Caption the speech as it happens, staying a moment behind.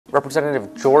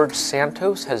Representative George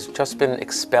Santos has just been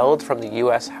expelled from the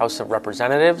U.S. House of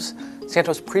Representatives.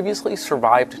 Santos previously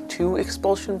survived 2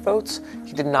 expulsion votes.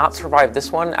 He did not survive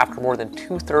this one after more than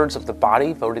 2/3 of the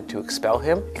body voted to expel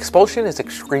him. Expulsion is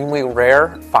extremely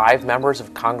rare. 5 members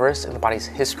of Congress in the body's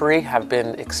history have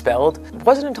been expelled. It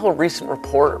wasn't until a recent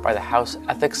report by the House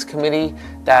Ethics Committee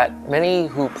that many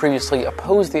who previously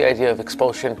opposed the idea of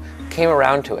expulsion came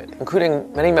around to it, including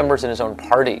many members in his own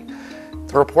party.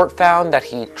 The report found that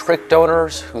he tricked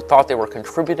donors who thought they were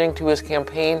contributing to his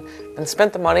campaign and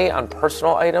spent the money on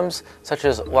personal items such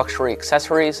as luxury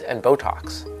accessories and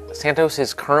Botox. Santos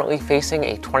is currently facing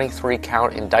a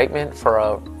 23-count indictment for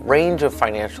a range of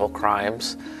financial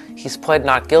crimes. He's pled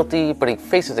not guilty, but he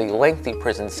faces a lengthy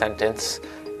prison sentence,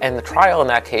 and the trial in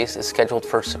that case is scheduled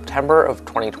for September of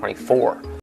 2024.